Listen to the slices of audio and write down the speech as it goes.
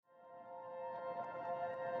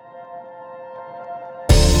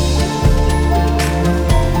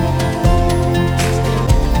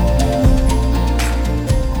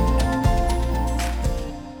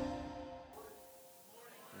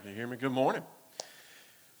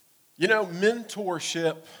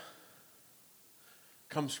Mentorship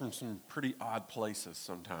comes from some pretty odd places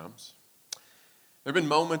sometimes. There have been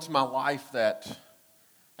moments in my life that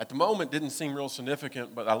at the moment didn't seem real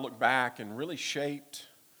significant, but I look back and really shaped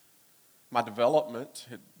my development.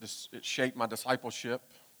 It shaped my discipleship.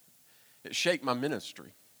 It shaped my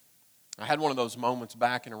ministry. I had one of those moments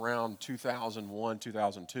back in around 2001,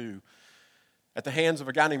 2002 at the hands of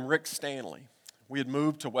a guy named Rick Stanley. We had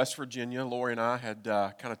moved to West Virginia. Lori and I had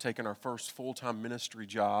kind of taken our first full-time ministry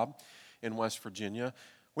job in West Virginia.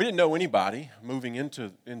 We didn't know anybody moving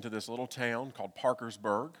into this little town called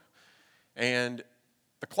Parkersburg. And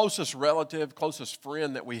the closest relative, closest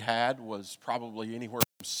friend that we had was probably anywhere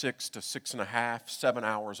from 6 to 6.5, 7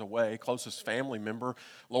 hours away. Closest family member,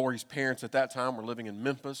 Lori's parents at that time were living in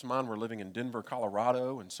Memphis. Mine were living in Denver,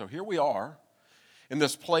 Colorado. And so here we are in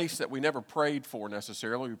this place that we never prayed for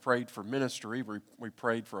necessarily. We prayed for ministry. We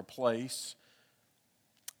prayed for a place.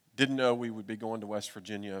 Didn't know we would be going to West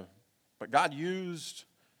Virginia. But God used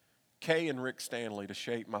Kay and Rick Stanley to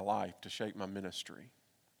shape my life, to shape my ministry.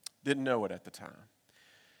 Didn't know it at the time.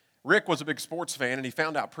 Rick was a big sports fan, and he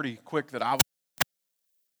found out pretty quick that I was.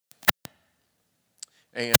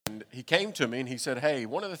 And he came to me and he said, hey,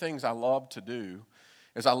 one of the things I love to do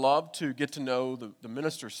is I love to get to know the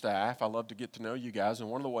minister staff. I love to get to know you guys. And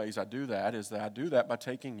one of the ways I do that is that I do that by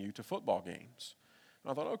taking you to football games.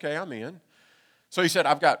 And I thought, okay, I'm in. So he said,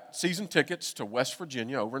 I've got season tickets to West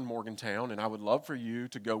Virginia over in Morgantown, and I would love for you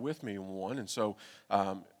to go with me in one. And so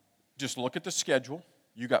just look at the schedule.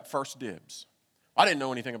 You got first dibs. I didn't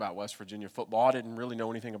know anything about West Virginia football. I didn't really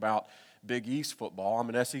know anything about Big East football.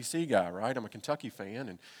 I'm an SEC guy, right? I'm a Kentucky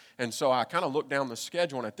fan. And so I kind of looked down the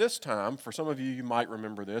schedule. And at this time, for some of you, you might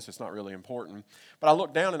remember this. It's not really important. But I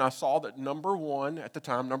looked down and I saw that number one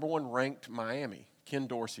ranked Miami, Ken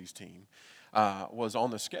Dorsey's team, was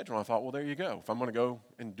on the schedule. And I thought, well, there you go. If I'm going to go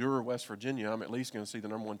endure West Virginia, I'm at least going to see the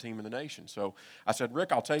number one team in the nation. So I said,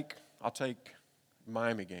 Rick, I'll take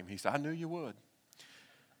Miami game. He said, I knew you would.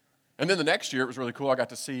 And then the next year, it was really cool. I got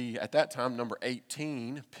to see, at that time, number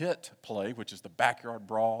 18, Pitt play, which is the backyard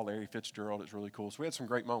brawl, Larry Fitzgerald. It's really cool. So we had some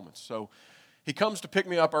great moments. So he comes to pick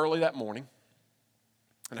me up early that morning,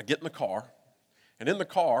 and I get in the car. And in the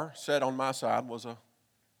car, set on my side, was a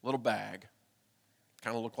little bag.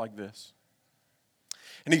 Kind of looked like this.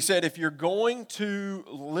 And he said, if you're going to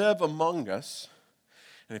live among us,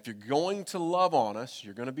 and if you're going to love on us,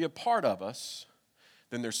 you're going to be a part of us,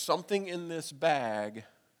 then there's something in this bag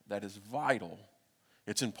that is vital,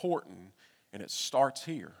 it's important, and it starts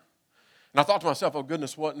here. And I thought to myself, oh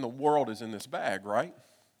goodness, what in the world is in this bag, right?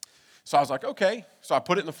 So I was like, okay. So I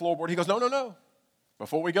put it in the floorboard. He goes, no.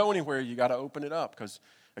 Before we go anywhere, you got to open it up because,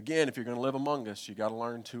 again, if you're going to live among us, you got to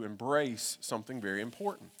learn to embrace something very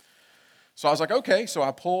important. So I was like, okay. So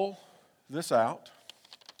I pull this out,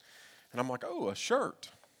 and I'm like, oh, a shirt.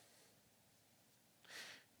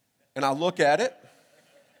 And I look at it.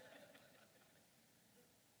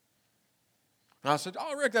 And I said,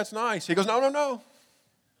 oh, Rick, that's nice. He goes, no.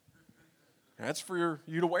 That's for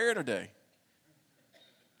you to wear today.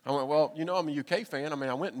 I went, well, I'm a UK fan.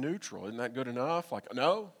 I went neutral. Isn't that good enough? Like,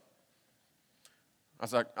 no. I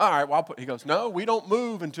was like, all right, well, he goes, no, we don't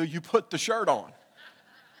move until you put the shirt on.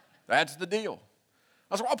 That's the deal.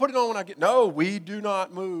 I said, well, I'll put it on when I get, no, we do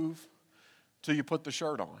not move till you put the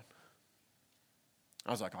shirt on. I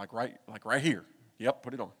was like right here. Yep,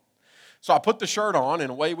 put it on. So I put the shirt on,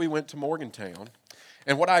 and away we went to Morgantown.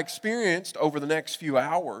 And what I experienced over the next few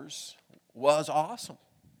hours was awesome.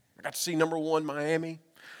 I got to see number one Miami.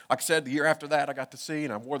 Like I said, the year after that, I got to see,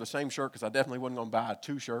 and I wore the same shirt because I definitely wasn't going to buy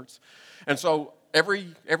 2 shirts. And so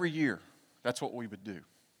every year, that's what we would do.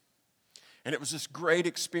 And it was this great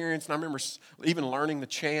experience, and I remember even learning the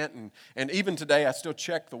chant. And even today, I still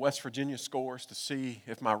check the West Virginia scores to see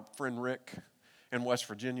if my friend Rick in West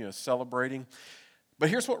Virginia is celebrating. But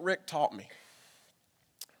here's what Rick taught me.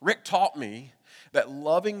 Rick taught me that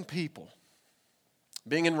loving people,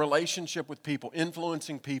 being in relationship with people,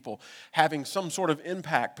 influencing people, having some sort of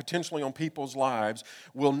impact potentially on people's lives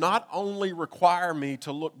will not only require me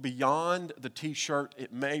to look beyond the t-shirt,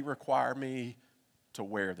 it may require me to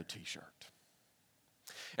wear the t-shirt.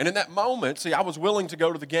 And in that moment, see, I was willing to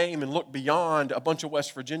go to the game and look beyond a bunch of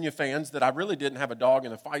West Virginia fans that I really didn't have a dog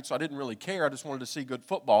in the fight, so I didn't really care. I just wanted to see good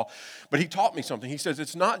football. But he taught me something. He says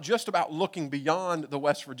it's not just about looking beyond the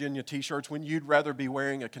West Virginia t-shirts when you'd rather be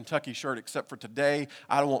wearing a Kentucky shirt, except for today,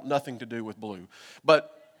 I don't want nothing to do with blue.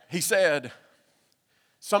 But he said,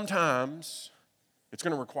 sometimes it's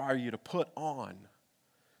going to require you to put on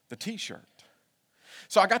the t-shirt.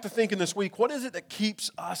 So I got to thinking this week, what is it that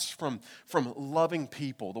keeps us from loving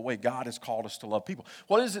people the way God has called us to love people?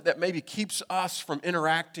 What is it that maybe keeps us from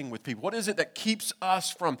interacting with people? What is it that keeps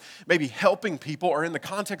us from maybe helping people, or in the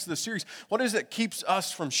context of the series, what is it that keeps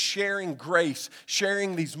us from sharing grace,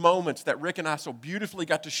 sharing these moments that Rick and I so beautifully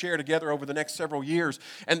got to share together over the next several years?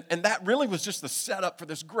 And that really was just the setup for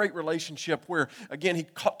this great relationship where, again, he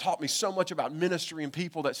taught me so much about ministry and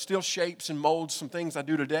people that still shapes and molds some things I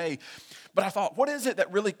do today. But I thought, what is it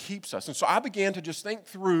that really keeps us? And so I began to just think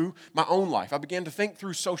through my own life. I began to think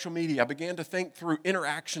through social media. I began to think through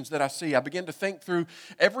interactions that I see. I began to think through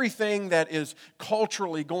everything that is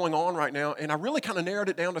culturally going on right now. And I really kind of narrowed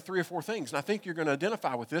it down to 3 or 4 things. And I think you're going to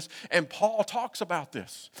identify with this. And Paul talks about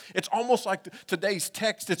this. It's almost like today's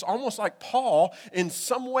text. It's almost like Paul, in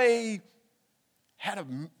some way,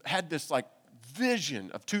 had this like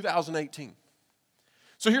vision of 2018.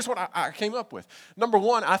 So here's what I came up with. Number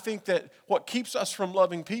one, I think that what keeps us from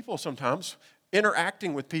loving people sometimes,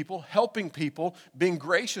 interacting with people, helping people, being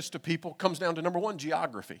gracious to people, comes down to, number one,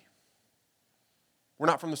 geography. We're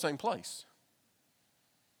not from the same place.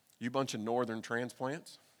 You bunch of northern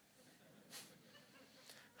transplants.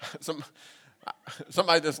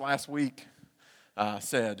 Somebody this last week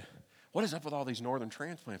said, what is up with all these northern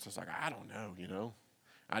transplants? I was like, I don't know,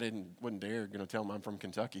 I wouldn't dare tell them I'm from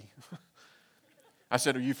Kentucky. I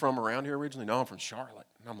said, are you from around here originally? No, I'm from Charlotte.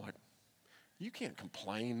 And I'm like, you can't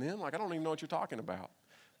complain then. Like, I don't even know what you're talking about.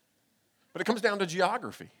 But it comes down to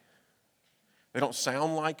geography. They don't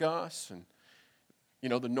sound like us. And,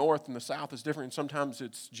 the north and the south is different. And sometimes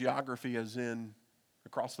it's geography as in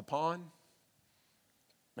across the pond.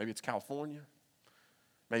 Maybe it's California.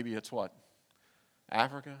 Maybe it's what?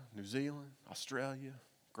 Africa, New Zealand, Australia,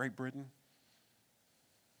 Great Britain,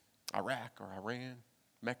 Iraq or Iran,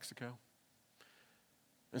 Mexico.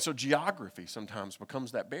 And so geography sometimes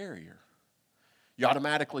becomes that barrier. You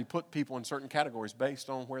automatically put people in certain categories based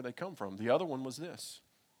on where they come from. The other one was this.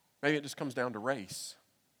 Maybe it just comes down to race.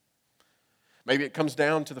 Maybe it comes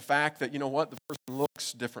down to the fact that, the person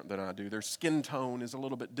looks different than I do. Their skin tone is a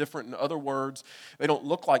little bit different. In other words, they don't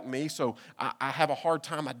look like me, so I have a hard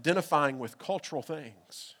time identifying with cultural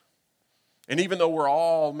things. And even though we're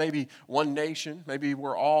all maybe one nation, maybe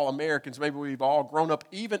we're all Americans, maybe we've all grown up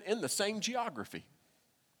even in the same geography,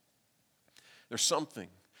 there's something.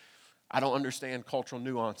 I don't understand cultural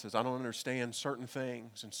nuances. I don't understand certain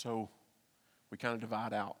things. And so we kind of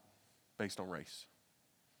divide out based on race.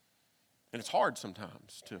 And it's hard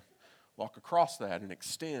sometimes to walk across that and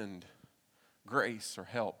extend grace or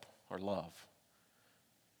help or love.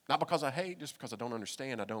 Not because I hate, just because I don't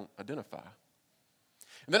understand, I don't identify.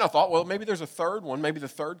 And then I thought, well, maybe there's a third one. Maybe the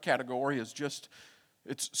third category is just,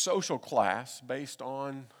 it's social class based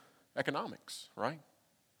on economics, right?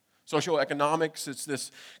 Socioeconomics, it's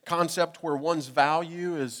this concept where one's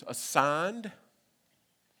value is assigned.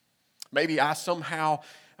 Maybe I somehow,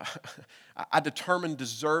 I determine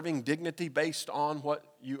deserving dignity based on what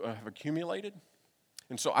you have accumulated.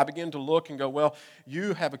 And so I begin to look and go, well,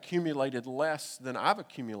 you have accumulated less than I've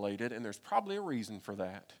accumulated, and there's probably a reason for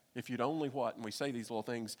that. If you'd only what? And we say these little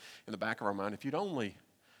things in the back of our mind. If you'd only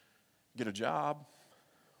get a job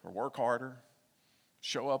or work harder,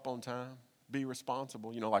 show up on time, be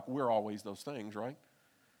responsible, like we're always those things, right?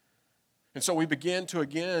 And so we begin to,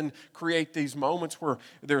 again, create these moments where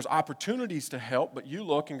there's opportunities to help, but you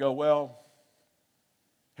look and go, well,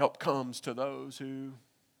 help comes to those who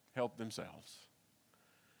help themselves.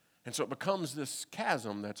 And so it becomes this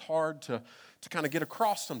chasm that's hard to kind of get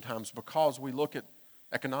across sometimes because we look at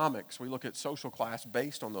economics, we look at social class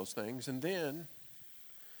based on those things, and then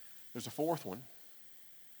there's a fourth one.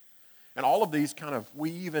 And all of these kind of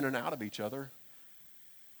weave in and out of each other.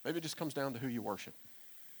 Maybe it just comes down to who you worship.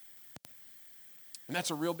 And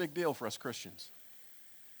that's a real big deal for us Christians.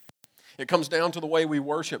 It comes down to the way we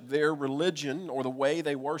worship. Their religion or the way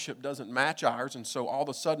they worship doesn't match ours, and so all of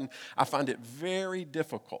a sudden I find it very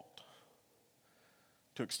difficult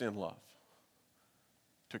to extend love,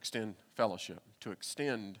 to extend fellowship, to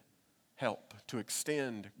extend help, to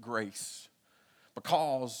extend grace,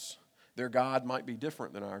 because their God might be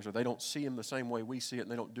different than ours, or they don't see him the same way we see it,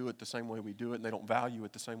 and they don't do it the same way we do it, and they don't value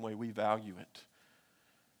it the same way we value it.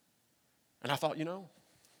 And I thought, in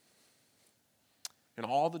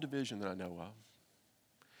all the division that I know of,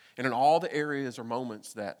 and in all the areas or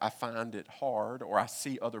moments that I find it hard, or I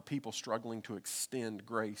see other people struggling to extend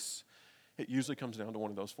grace, it usually comes down to one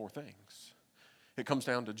of those 4 things. It comes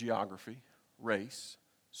down to geography, race,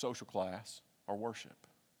 social class, or worship.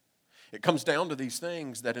 It comes down to these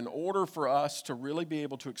things that in order for us to really be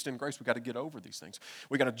able to extend grace, we've got to get over these things.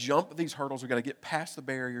 We've got to jump these hurdles. We've got to get past the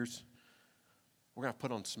barriers. We're going to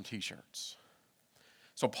put on some T-shirts.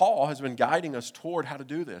 So Paul has been guiding us toward how to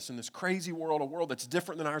do this in this crazy world, a world that's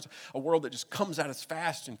different than ours, a world that just comes at us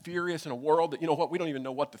fast and furious, and a world that, you know what, we don't even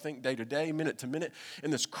know what to think day to day, minute to minute,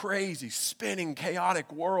 in this crazy, spinning,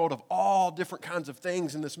 chaotic world of all different kinds of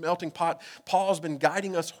things in this melting pot. Paul's been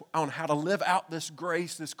guiding us on how to live out this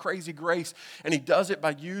grace, this crazy grace, and he does it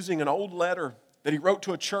by using an old letter that he wrote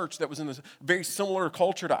to a church that was in a very similar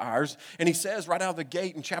culture to ours. And he says right out of the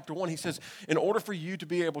gate in chapter 1, he says, in order for you to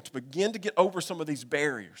be able to begin to get over some of these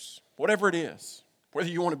barriers, whatever it is, whether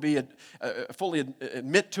you want to be fully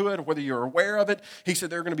admit to it or whether you're aware of it, he said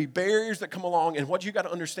there are going to be barriers that come along. And what you got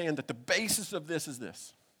to understand, that the basis of this is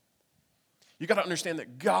this. You got to understand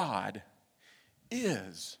that God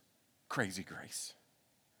is crazy grace.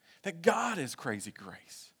 That God is crazy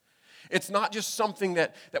grace. It's not just something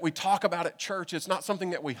that we talk about at church. It's not something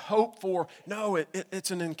that we hope for. No,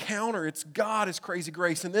 it's an encounter. It's God is crazy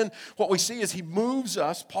grace. And then what we see is he moves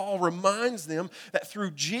us. Paul reminds them that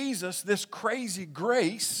through Jesus, this crazy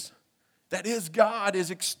grace that is God is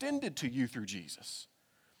extended to you through Jesus.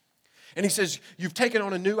 And he says, you've taken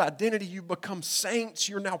on a new identity. You've become saints.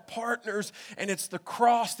 You're now partners. And it's the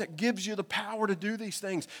cross that gives you the power to do these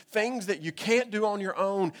things. Things that you can't do on your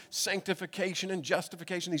own. Sanctification and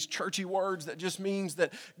justification. These churchy words that just means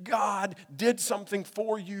that God did something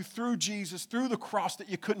for you through Jesus, through the cross that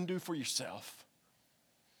you couldn't do for yourself.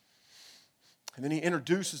 And then he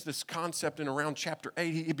introduces this concept in around chapter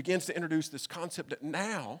 8. He begins to introduce this concept that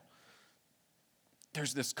now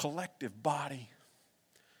there's this collective body.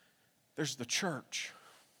 There's the church.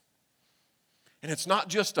 And it's not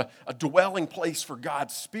just a dwelling place for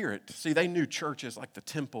God's Spirit. See, they knew church as like the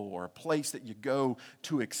temple or a place that you go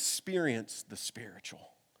to experience the spiritual.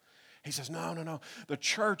 He says, no. The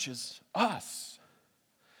church is us.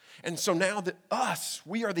 And so now that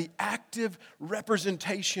we are the active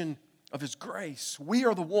representation of His grace. We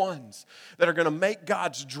are the ones that are going to make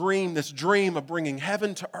God's dream, this dream of bringing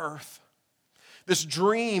heaven to earth, this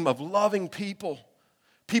dream of loving people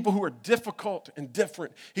who are difficult and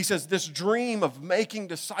different. He says this dream of making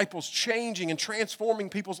disciples, changing and transforming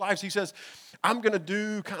people's lives. He says, I'm going to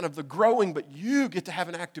do kind of the growing, but you get to have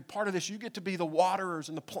an active part of this. You get to be the waterers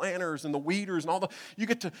and the planters and the weeders and you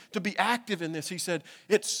get to be active in this. He said,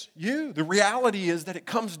 it's you. The reality is that it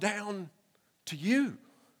comes down to you.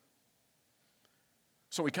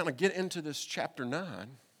 So we kind of get into this chapter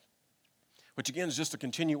 9, which again is just a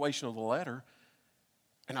continuation of the letter.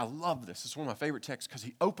 And I love this. It's one of my favorite texts because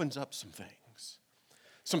he opens up some things.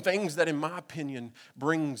 Some things that, in my opinion,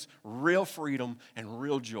 brings real freedom and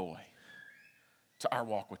real joy to our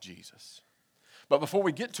walk with Jesus. But before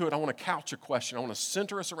we get to it, I want to couch a question. I want to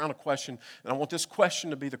center us around a question, and I want this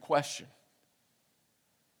question to be the question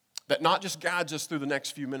that not just guides us through the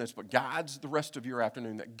next few minutes, but guides the rest of your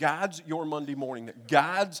afternoon, that guides your Monday morning, that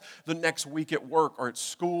guides the next week at work or at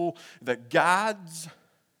school, that guides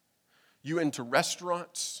you into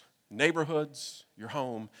restaurants, neighborhoods, your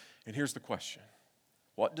home. And here's the question.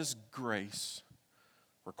 What does grace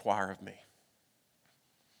require of me?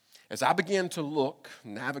 As I begin to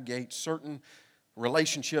navigate certain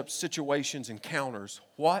relationships, situations, encounters,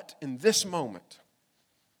 what in this moment,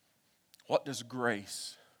 what does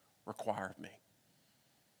grace require of me?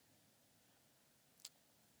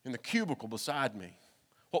 In the cubicle beside me,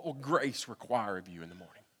 what will grace require of you in the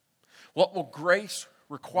morning? What will grace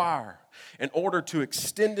require in order to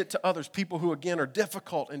extend it to others, people who again are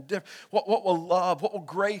difficult and what will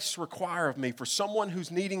grace require of me for someone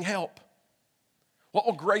who's needing help? What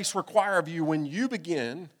will grace require of you when you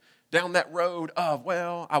begin down that road of,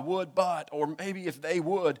 well, I would, but, or maybe if they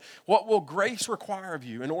would? What will grace require of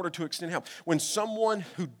you in order to extend help? When someone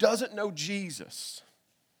who doesn't know Jesus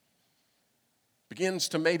begins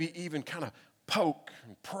to maybe even kind of poke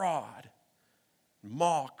and prod,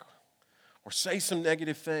 mock, or say some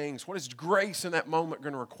negative things, what is grace in that moment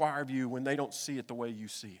going to require of you when they don't see it the way you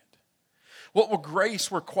see it? What will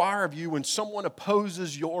grace require of you when someone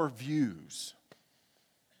opposes your views?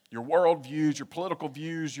 Your world views, your political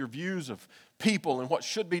views, your views of people and what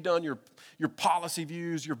should be done, your policy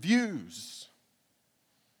views, your views.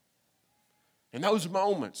 In those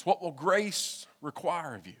moments, what will grace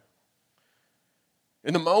require of you?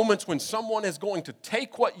 In the moments when someone is going to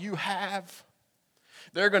take what you have,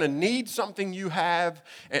 they're going to need something you have,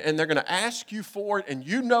 and they're going to ask you for it, and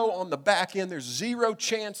you know on the back end there's zero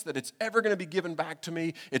chance that it's ever going to be given back to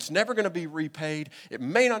me. It's never going to be repaid. It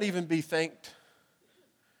may not even be thanked.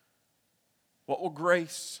 What will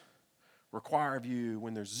grace require of you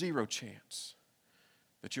when there's zero chance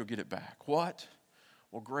that you'll get it back? What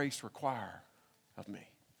will grace require of me?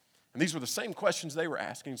 And these were the same questions they were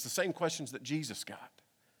asking. It's the same questions that Jesus got.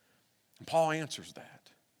 And Paul answers that.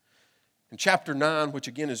 In chapter 9, which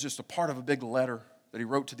again is just a part of a big letter that he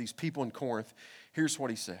wrote to these people in Corinth, here's what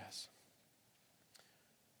he says.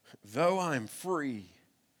 Though I am free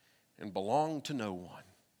and belong to no one.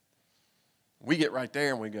 We get right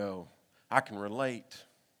there and we go, I can relate.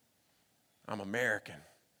 I'm American.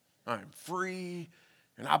 I'm free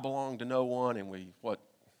and I belong to no one. And we,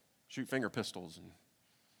 shoot finger pistols and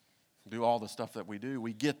do all the stuff that we do.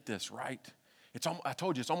 We get this, right? I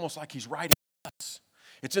told you, it's almost like he's writing us.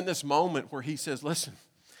 It's in this moment where he says, listen,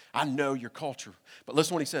 I know your culture. But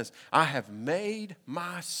listen what he says. I have made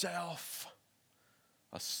myself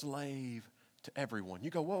a slave to everyone.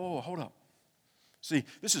 You go, whoa, hold up. See,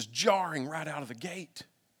 this is jarring right out of the gate.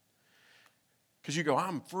 Because you go,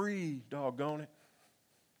 I'm free, doggone it.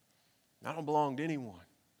 I don't belong to anyone.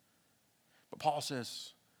 But Paul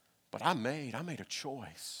says, but I made a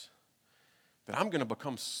choice that I'm going to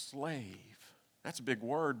become slave. That's a big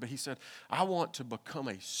word, but he said, I want to become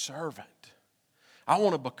a servant. I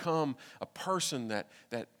want to become a person that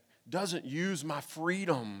doesn't use my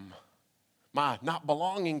freedom, my not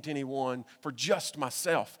belonging to anyone, for just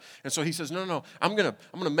myself. And so he says, no, I'm going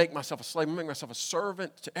to make myself a slave. I'm going to make myself a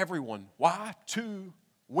servant to everyone. Why? To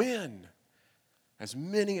win as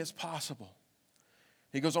many as possible.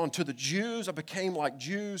 He goes on, to the Jews, I became like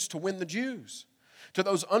Jews to win the Jews. To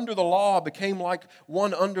those under the law, I became like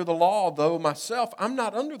one under the law, though myself, I'm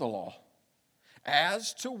not under the law,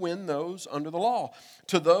 as to win those under the law.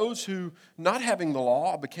 To those who, not having the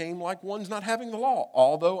law, I became like ones not having the law,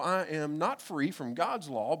 although I am not free from God's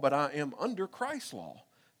law, but I am under Christ's law,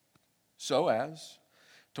 so as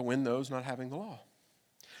to win those not having the law.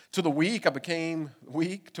 To the weak, I became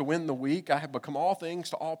weak to win the weak. I have become all things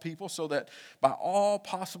to all people, so that by all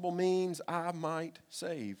possible means I might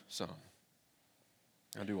save some.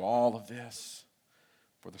 I do all of this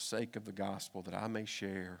for the sake of the gospel, that I may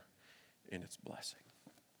share in its blessing.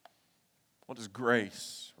 What does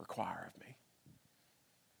grace require of me?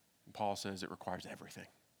 And Paul says it requires everything.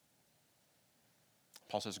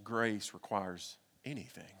 Paul says grace requires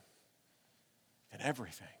anything and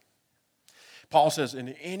everything. Paul says in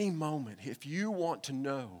any moment, if you want to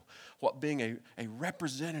know what being a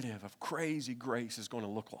representative of crazy grace is going to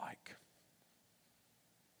look like,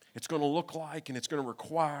 it's going to look like and it's going to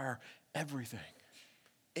require everything,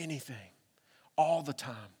 anything, all the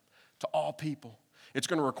time, to all people. It's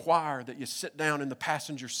going to require that you sit down in the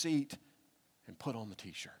passenger seat and put on the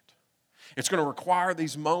t-shirt. It's going to require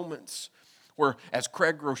these moments where, as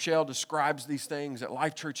Craig Rochelle describes these things at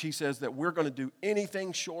Life Church, he says that we're going to do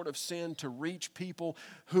anything short of sin to reach people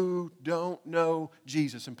who don't know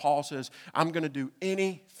Jesus. And Paul says, I'm going to do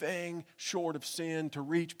anything short of sin to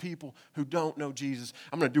reach people who don't know Jesus.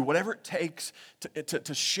 I'm going to do whatever it takes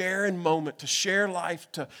to share in moment, to share life,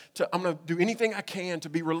 I'm going to do anything I can to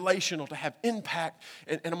be relational, to have impact,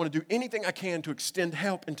 and I'm going to do anything I can to extend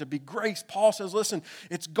help and to be grace. Paul says, listen,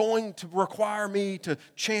 it's going to require me to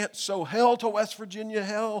chant so hell to West Virginia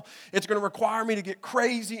hell. It's going to require me to get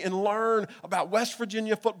crazy and learn about West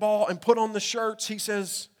Virginia football and put on the shirts. He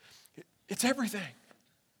says, it's everything.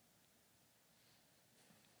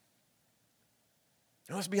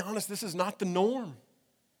 Now, let's be honest, this is not the norm.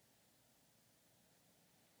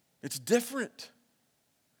 It's different.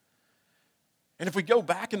 And if we go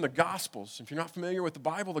back in the Gospels, if you're not familiar with the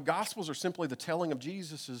Bible, the Gospels are simply the telling of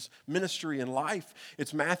Jesus' ministry and life.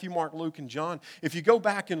 It's Matthew, Mark, Luke, and John. If you go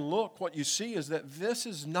back and look, what you see is that this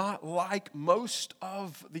is not like most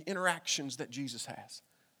of the interactions that Jesus has.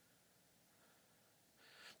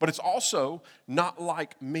 But it's also not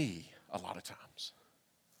like me a lot of times.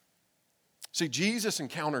 See, Jesus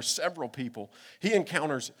encounters several people. He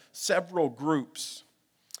encounters several groups.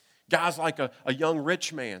 Guys like a young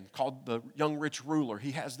rich man called the young rich ruler.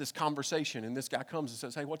 He has this conversation, and this guy comes and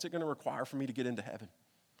says, hey, what's it going to require for me to get into heaven?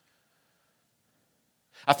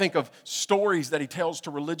 I think of stories that he tells to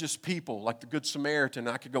religious people, like the Good Samaritan.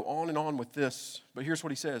 I could go on and on with this, but here's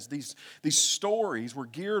what he says. These stories were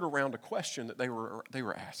geared around a question that they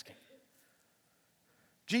were asking.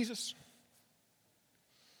 Jesus,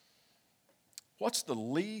 what's the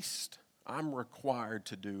least I'm required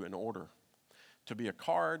to do in order to be a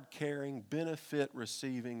card-carrying,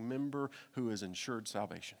 benefit-receiving member who is insured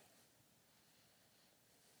salvation?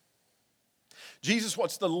 Jesus,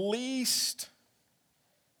 what's the least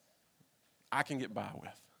I can get by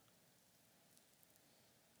with?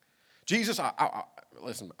 Jesus,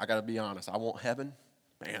 listen, I got to be honest. I want heaven,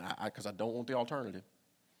 man, because I don't want the alternative.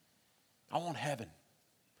 I want heaven.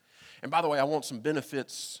 And by the way, I want some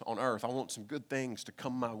benefits on earth. I want some good things to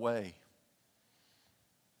come my way.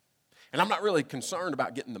 And I'm not really concerned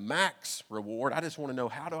about getting the max reward. I just want to know,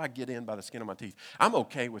 how do I get in by the skin of my teeth? I'm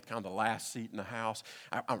okay with kind of the last seat in the house.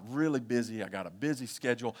 I'm really busy. I got a busy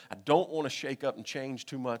schedule. I don't want to shake up and change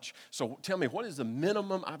too much. So tell me, what is the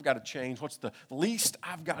minimum I've got to change? What's the least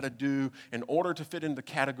I've got to do in order to fit in the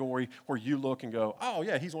category where you look and go, oh,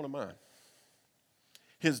 yeah, he's one of mine.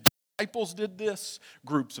 His disciples did this.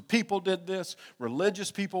 Groups of people did this.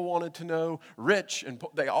 Religious people wanted to know. Rich, and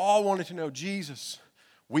they all wanted to know Jesus.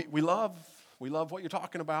 We love what you're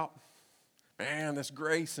talking about. Man, this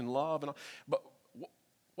grace and love. But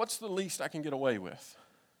what's the least I can get away with?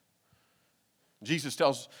 Jesus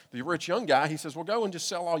tells the rich young guy, he says, well, go and just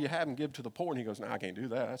sell all you have and give to the poor. And he goes, no, I can't do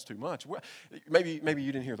that. That's too much. Well, maybe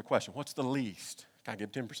you didn't hear the question. What's the least? Can I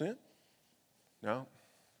give 10%? No.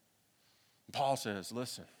 Paul says,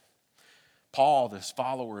 listen. Paul, this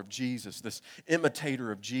follower of Jesus, this imitator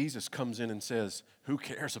of Jesus, comes in and says, who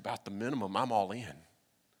cares about the minimum? I'm all in.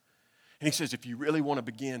 And he says, if you really want to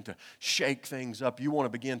begin to shake things up, you want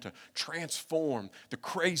to begin to transform the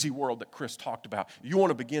crazy world that Chris talked about, you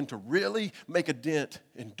want to begin to really make a dent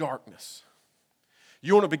in darkness.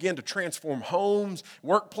 You want to begin to transform homes,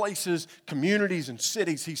 workplaces, communities, and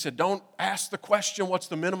cities. He said, don't ask the question, what's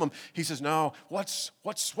the minimum? He says, no, what's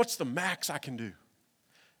the max I can do?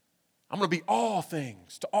 I'm going to be all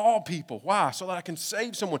things to all people. Why? So that I can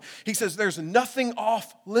save someone. He says there's nothing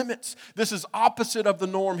off limits. This is opposite of the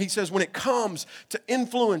norm. He says when it comes to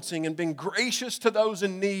influencing and being gracious to those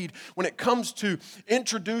in need, when it comes to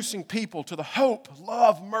introducing people to the hope,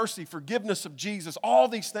 love, mercy, forgiveness of Jesus, all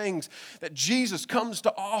these things that Jesus comes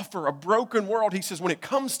to offer a broken world, he says when it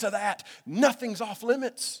comes to that, nothing's off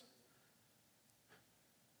limits.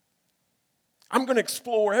 I'm going to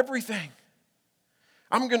explore everything.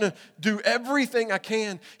 I'm going to do everything I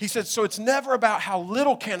can. He said, so it's never about how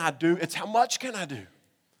little can I do, it's how much can I do.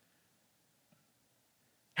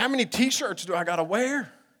 How many t-shirts do I got to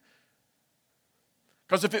wear?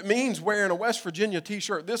 Because if it means wearing a West Virginia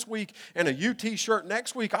t-shirt this week and a UT shirt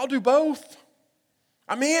next week, I'll do both.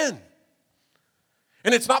 I'm in.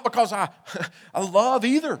 And it's not because I love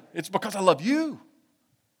either. It's because I love you.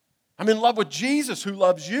 I'm in love with Jesus who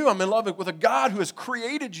loves you. I'm in love with a God who has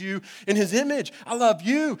created you in his image. I love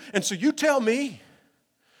you. And so you tell me,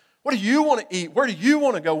 what do you want to eat? Where do you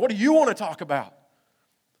want to go? What do you want to talk about?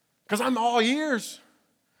 Because I'm all ears.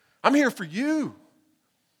 I'm here for you.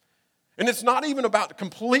 And it's not even about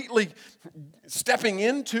completely stepping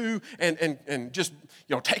into and just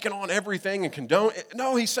taking on everything and condone.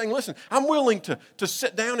 No, he's saying, listen, I'm willing to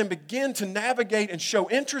sit down and begin to navigate and show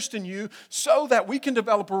interest in you so that we can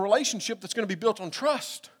develop a relationship that's going to be built on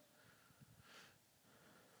trust.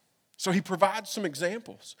 So he provides some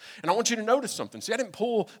examples. And I want you to notice something. See, I didn't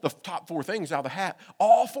pull the top 4 things out of the hat.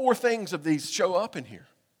 All 4 things of these show up in here.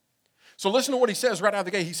 So listen to what he says right out of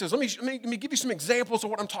the gate. He says, let me give you some examples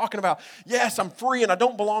of what I'm talking about. Yes, I'm free and I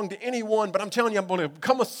don't belong to anyone, but I'm telling you, I'm going to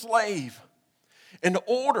become a slave in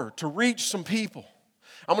order to reach some people.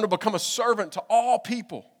 I'm going to become a servant to all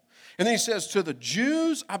people. And then he says, to the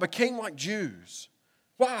Jews, I became like Jews.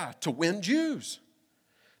 Why? To win Jews.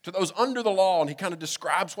 To those under the law, and he kind of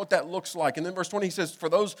describes what that looks like. And then verse 20, he says, for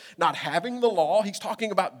those not having the law, he's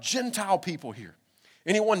talking about Gentile people here.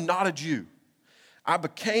 Anyone not a Jew. I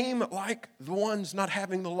became like the ones not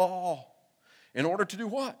having the law in order to do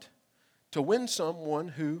what? To win someone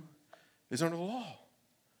who is under the law.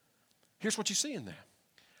 Here's what you see in that.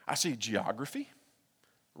 I see geography,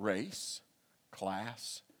 race,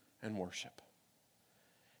 class, and worship.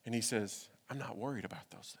 And he says, I'm not worried about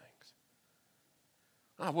those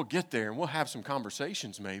things. We'll get there and we'll have some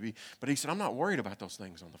conversations maybe, but he said, I'm not worried about those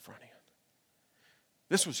things on the front end.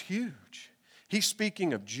 This was huge. He's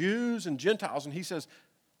speaking of Jews and Gentiles, and he says,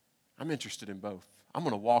 I'm interested in both. I'm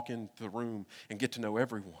going to walk into the room and get to know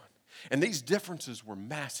everyone. And these differences were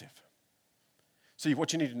massive. See,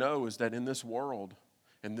 what you need to know is that in this world,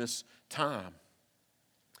 in this time,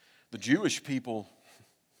 the Jewish people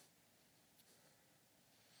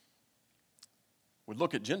would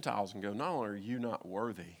look at Gentiles and go, not only are you not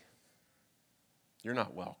worthy, you're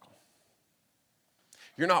not welcome.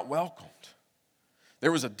 You're not welcomed.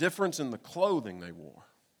 There was a difference in the clothing they wore.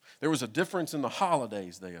 There was a difference in the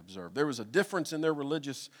holidays they observed. There was a difference in their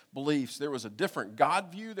religious beliefs. There was a different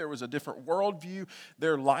God view. There was a different world view.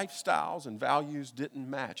 Their lifestyles and values didn't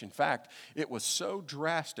match. In fact, it was so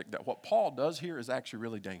drastic that what Paul does here is actually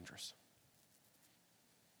really dangerous.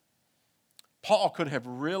 Paul could have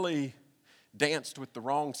really danced with the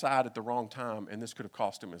wrong side at the wrong time, and this could have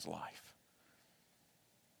cost him his life.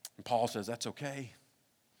 And Paul says, that's okay.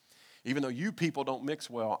 Even though you people don't mix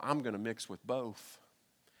well, I'm going to mix with both.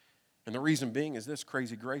 And the reason being is this: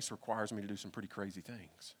 crazy grace requires me to do some pretty crazy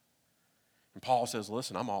things. And Paul says,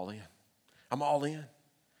 listen, I'm all in. I'm all in.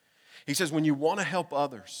 He says, when you want to help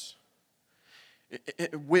others,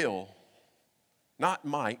 it will, not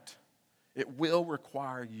might, it will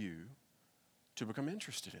require you to become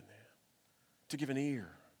interested in them, to give an ear,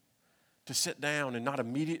 to sit down and not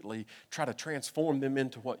immediately try to transform them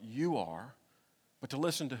into what you are, but to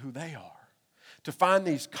listen to who they are, to find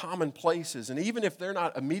these common places. And even if they're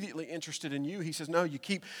not immediately interested in you, he says, no, you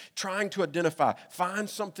keep trying to identify, find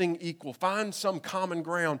something equal, find some common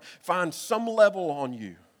ground, find some level on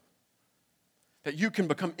you that you can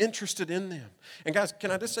become interested in them. And guys, can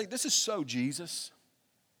I just say, this is so Jesus.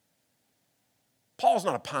 Paul's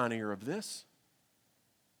not a pioneer of this.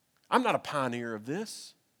 I'm not a pioneer of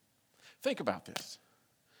this. Think about this.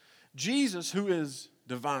 Jesus, who is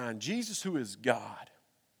divine, Jesus, who is God,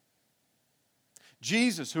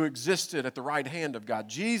 Jesus, who existed at the right hand of God,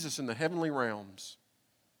 Jesus in the heavenly realms,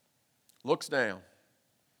 looks down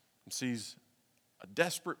and sees a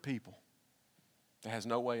desperate people that has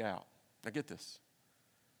no way out. Now get this.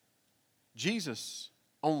 Jesus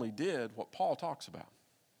only did what Paul talks about.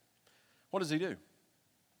 What does he do?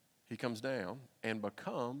 He comes down and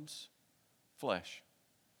becomes flesh.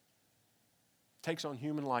 Takes on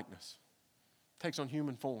human likeness. Takes on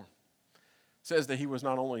human form. Says that he was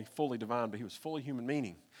not only fully divine, but he was fully human,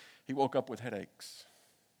 meaning he woke up with headaches.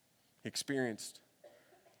 He experienced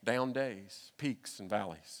down days, peaks and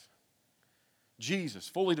valleys. Jesus,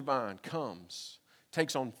 fully divine, comes,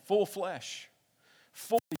 takes on full flesh,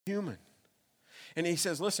 fully human. And he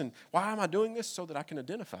says, listen, why am I doing this? So that I can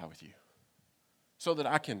identify with you. So that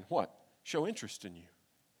I can, what? Show interest in you.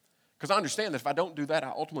 Because I understand that if I don't do that, I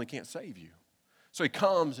ultimately can't save you. So he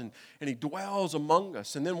comes and he dwells among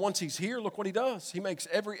us. And then once he's here, look what he does. He makes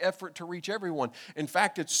every effort to reach everyone. In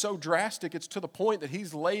fact, it's so drastic, it's to the point that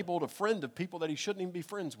he's labeled a friend of people that he shouldn't even be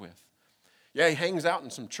friends with. Yeah, he hangs out in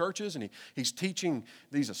some churches and he's teaching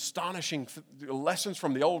these astonishing lessons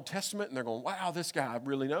from the Old Testament. And they're going, wow, this guy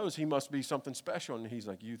really knows. He must be something special. And he's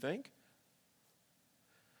like, you think?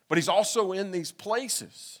 But he's also in these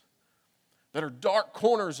places that are dark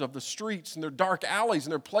corners of the streets, and they're dark alleys,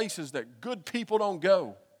 and they're places that good people don't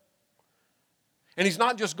go. And he's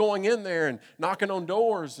not just going in there and knocking on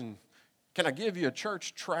doors and, can I give you a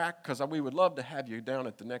church tract? Because we would love to have you down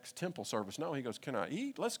at the next temple service. No, he goes, can I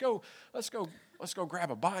eat? Let's go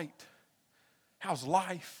grab a bite. How's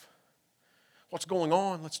life? What's going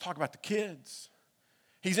on? Let's talk about the kids.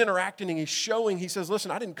 He's interacting and he's showing. He says,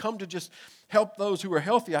 listen, I didn't come to just help those who are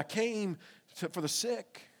healthy. I came for the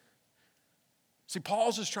sick. See,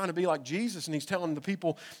 Paul's just trying to be like Jesus, and he's telling the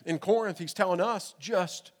people in Corinth, he's telling us,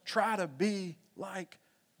 just try to be like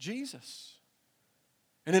Jesus.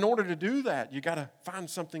 And in order to do that, you got to find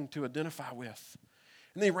something to identify with.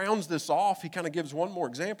 And then he rounds this off. He kind of gives one more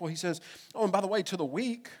example. He says, oh, and by the way, to the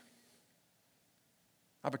weak,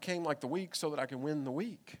 I became like the weak so that I can win the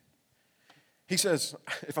weak. He says,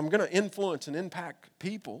 if I'm going to influence and impact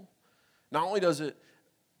people, not only does it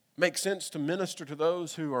make sense to minister to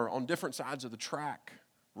those who are on different sides of the track,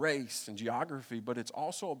 race and geography, but it's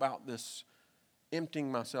also about this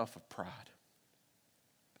emptying myself of pride.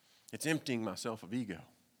 It's emptying myself of ego.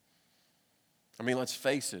 I mean, let's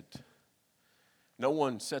face it. No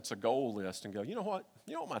one sets a goal list and go, you know what?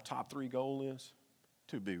 You know what my top 3 goal is?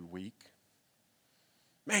 To be weak.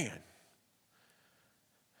 Man,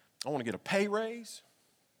 I want to get a pay raise.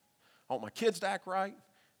 I want my kids to act right.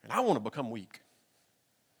 And I want to become weak.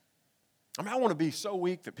 I mean, I want to be so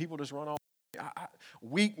weak that people just run off.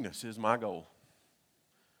 Weakness is my goal.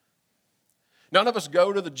 None of us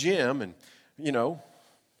go to the gym and,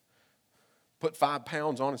 put 5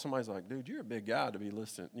 pounds on and somebody's like, dude, you're a big guy to be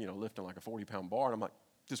lifting like a 40-pound bar. And I'm like,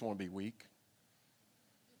 just want to be weak.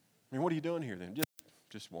 I mean, what are you doing here then?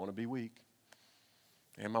 Just want to be weak.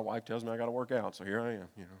 And my wife tells me I got to work out, so here I am,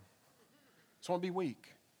 Just want to be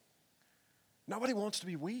weak. Nobody wants to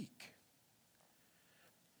be weak.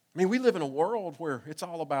 I mean, we live in a world where it's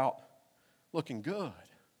all about looking good.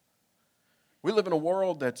 We live in a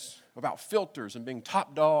world that's about filters and being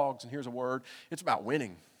top dogs, and here's a word, it's about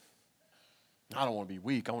winning. I don't want to be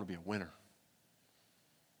weak, I want to be a winner.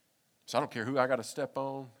 So I don't care who I got to step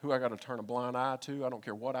on, who I got to turn a blind eye to, I don't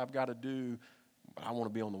care what I've got to do, but I want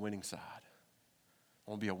to be on the winning side.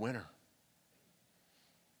 I want to be a winner.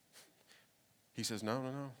 He says,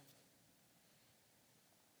 no.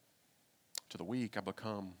 To the weak, I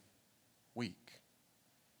become weak.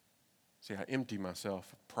 See, I empty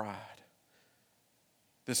myself of pride.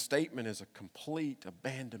 This statement is a complete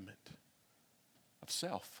abandonment of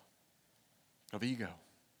self, of ego.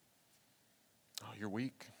 Oh, you're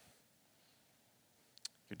weak.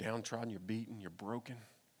 You're downtrodden, you're beaten, you're broken,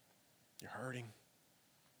 you're hurting.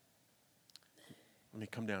 Let me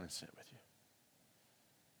come down and sit with you.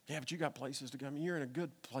 Yeah, but you got places to go. I mean, you're in a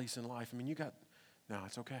good place in life. I mean, no,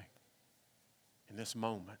 it's okay. In this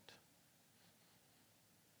moment,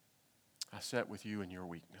 I sat with you in your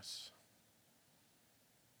weakness.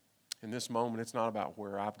 In this moment, it's not about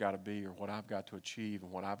where I've got to be or what I've got to achieve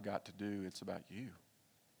and what I've got to do. It's about you.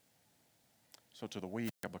 So to the weak,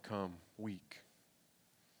 I become weak.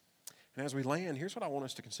 And as we land, here's what I want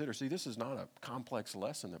us to consider. See, this is not a complex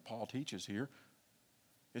lesson that Paul teaches here.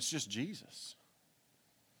 It's just Jesus.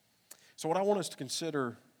 So what I want us to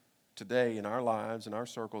consider today in our lives, in our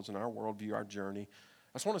circles, in our worldview, our journey,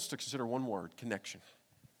 I just want us to consider one word: connection.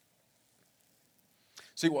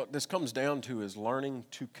 See, what this comes down to is learning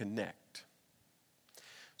to connect.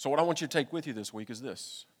 So what I want you to take with you this week is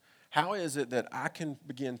this: how is it that I can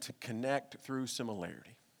begin to connect through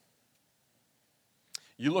similarity?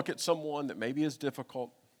 You look at someone that maybe is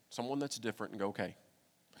difficult, someone that's different, and go, okay,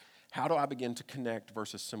 how do I begin to connect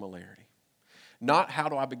versus similarity? Not how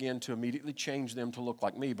do I begin to immediately change them to look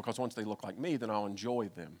like me, because once they look like me, then I'll enjoy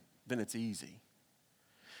them. Then it's easy.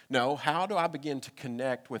 No, how do I begin to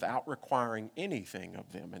connect without requiring anything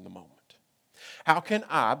of them in the moment? How can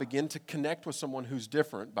I begin to connect with someone who's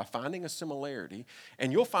different by finding a similarity?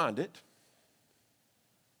 And you'll find it.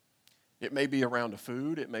 It may be around a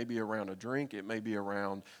food, it may be around a drink, it may be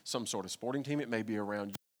around some sort of sporting team, it may be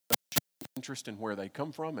around interest in where they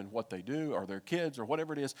come from and what they do, or their kids, or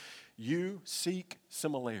whatever it is. You seek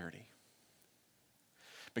similarity.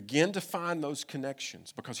 Begin to find those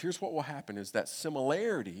connections, because here's what will happen is that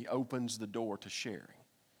similarity opens the door to sharing.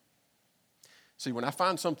 See, when I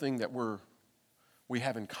find something that we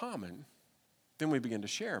have in common, then we begin to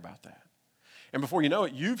share about that. And before you know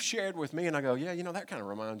it, you've shared with me, and I go, yeah, that kind of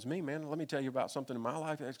reminds me, man. Let me tell you about something in my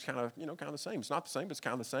life that's kind of the same. It's not the same, but it's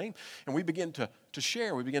kind of the same. And we begin to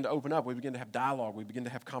share. We begin to open up. We begin to have dialogue. We begin to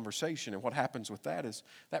have conversation. And what happens with that is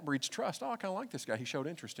that breeds trust. Oh, I kind of like this guy. He showed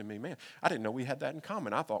interest in me. Man, I didn't know we had that in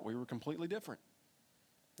common. I thought we were completely different.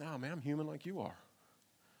 No, man, I'm human like you are.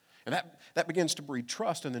 And that begins to breed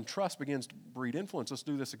trust, and then trust begins to breed influence. Let's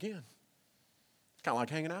do this again. It's kind of like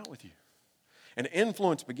hanging out with you. And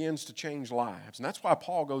influence begins to change lives. And that's why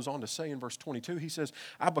Paul goes on to say in verse 22, he says,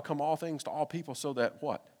 I become all things to all people so that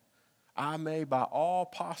what? I may by all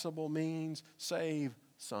possible means save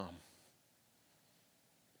some.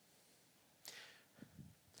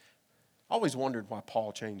 I always wondered why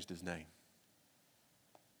Paul changed his name.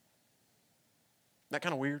 Isn't that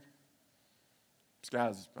kind of weird? This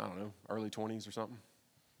guy's, I don't know, early 20s or something.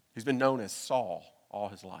 He's been known as Saul all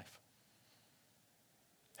his life.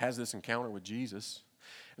 Has this encounter with Jesus.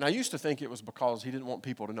 And I used to think it was because he didn't want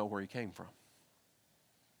people to know where he came from.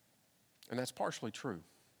 And that's partially true.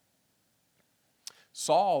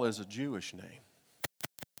 Saul is a Jewish name.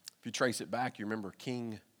 If you trace it back, you remember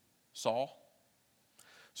King Saul.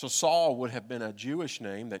 So Saul would have been a Jewish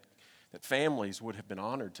name that families would have been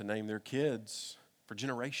honored to name their kids for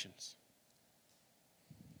generations.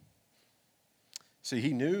 See,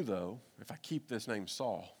 he knew, though, if I keep this name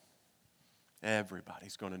Saul,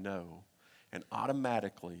 everybody's going to know and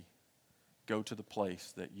automatically go to the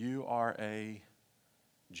place that you are a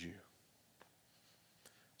Jew.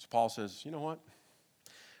 So Paul says, you know what?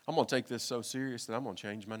 I'm going to take this so serious that I'm going to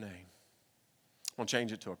change my name. I'm going to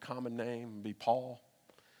change it to a common name and be Paul.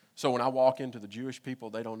 So when I walk into the Jewish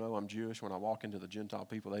people, they don't know I'm Jewish. When I walk into the Gentile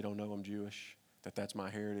people, they don't know I'm Jewish, that's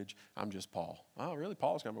my heritage. I'm just Paul. Oh, really?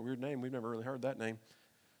 Paul's kind of a weird name. We've never really heard that name.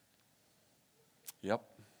 Yep.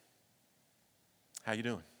 How you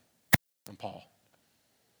doing? I'm Paul.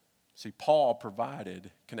 See, Paul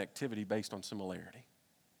provided connectivity based on similarity.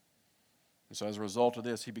 And so as a result of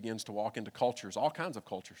this, he begins to walk into cultures, all kinds of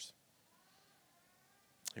cultures.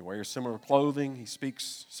 He wears similar clothing. He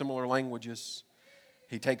speaks similar languages.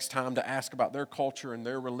 He takes time to ask about their culture and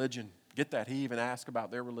their religion. Get that? He even asked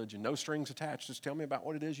about their religion. No strings attached. Just tell me about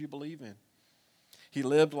what it is you believe in. He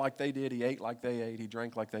lived like they did. He ate like they ate. He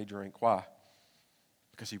drank like they drank. Why?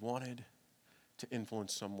 Because he wanted to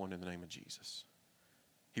influence someone in the name of Jesus.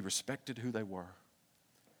 He respected who they were.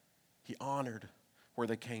 He honored where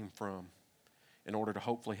they came from in order to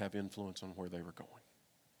hopefully have influence on where they were going.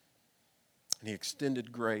 And he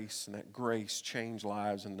extended grace, and that grace changed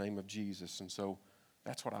lives in the name of Jesus. And so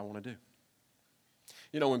that's what I want to do.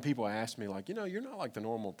 When people ask me, like, you're not like the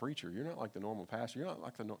normal preacher. You're not like the normal pastor. You're not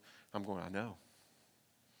like I'm going, I know.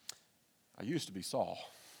 I used to be Saul.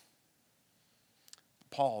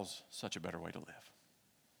 Paul's such a better way to live.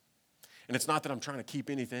 And it's not that I'm trying to keep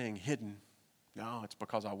anything hidden. No, it's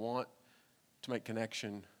because I want to make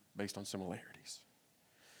connection based on similarities.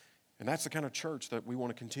 And that's the kind of church that we want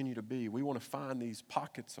to continue to be. We want to find these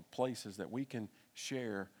pockets of places that we can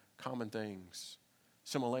share common things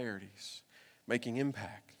similarities, making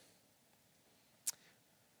impact.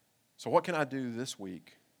 So what can I do this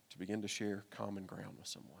week to begin to share common ground with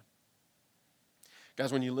someone?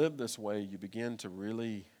 Guys, when you live this way, you begin to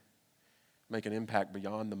really make an impact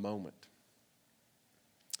beyond the moment.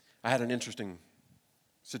 I had an interesting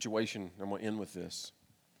situation. I'm going to end with this.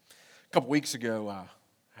 A couple weeks ago, I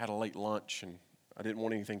had a late lunch, and I didn't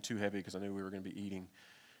want anything too heavy because I knew we were going to be eating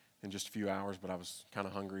in just a few hours, but I was kind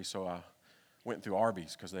of hungry, so I went through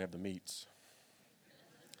Arby's because they have the meats.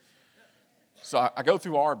 So I go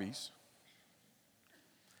through Arby's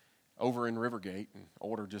over in Rivergate and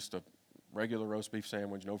order just a regular roast beef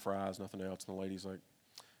sandwich, no fries, nothing else. And the lady's like,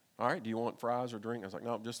 all right, do you want fries or drink? I was like,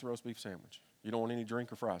 no, just the roast beef sandwich. You don't want any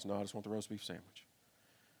drink or fries? No, I just want the roast beef sandwich.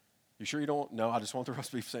 You sure you don't? No, I just want the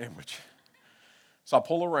roast beef sandwich. So I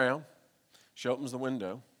pull around. She opens the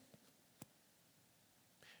window.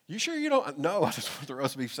 You sure you don't? No, I just want the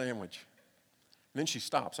roast beef sandwich. And then she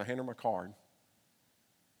stops. I hand her my card.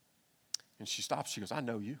 And she stops. She goes, I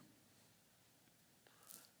know you.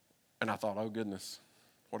 And I thought, oh, goodness,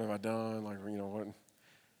 what have I done? Like, what?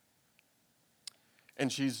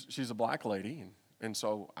 And she's a black lady. And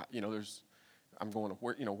so, I'm going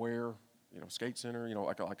to where, skate center,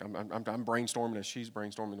 I'm brainstorming as she's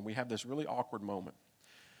brainstorming. And we have this really awkward moment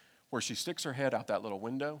where she sticks her head out that little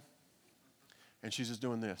window and she's just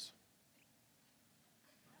doing this.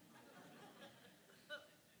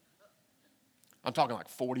 I'm talking like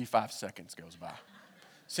 45 seconds goes by.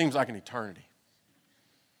 Seems like an eternity.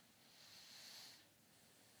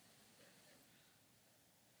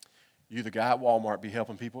 You, the guy at Walmart, be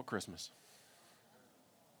helping people at Christmas.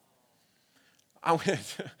 I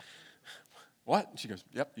went, what? She goes,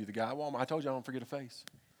 yep, you the guy at Walmart. I told you I don't forget a face.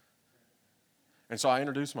 And so I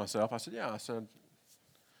introduced myself. I said, yeah. I said,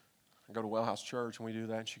 I go to Wellhouse Church and we do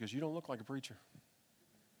that. And she goes, you don't look like a preacher.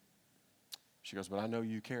 She goes, but I know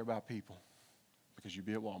you care about people because you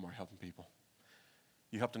be at Walmart helping people.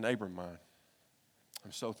 You helped a neighbor of mine.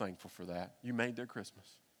 I'm so thankful for that. You made their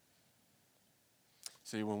Christmas.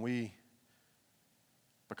 See, when we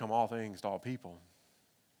become all things to all people,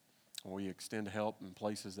 when we extend help in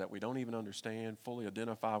places that we don't even understand, fully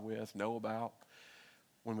identify with, know about,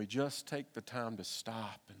 when we just take the time to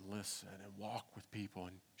stop and listen and walk with people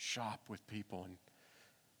and shop with people and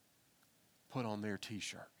put on their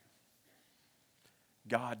t-shirt,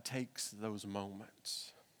 God takes those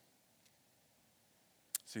moments.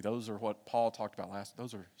 See, those are what Paul talked about last.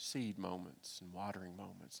 Those are seed moments and watering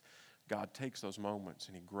moments. God takes those moments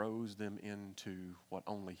and he grows them into what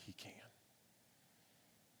only he can.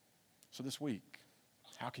 So this week,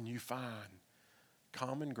 how can you find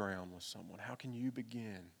common ground with someone? How can you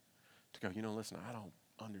begin to go, listen, I don't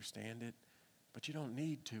understand it, but you don't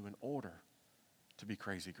need to in order to be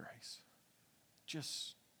crazy grace.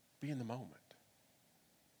 Just be in the moment.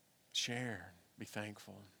 Share, be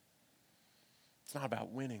thankful. It's not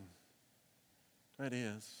about winning. It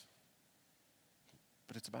is.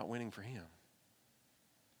 But it's about winning for him.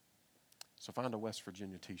 So find a West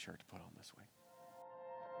Virginia t-shirt to put on this week.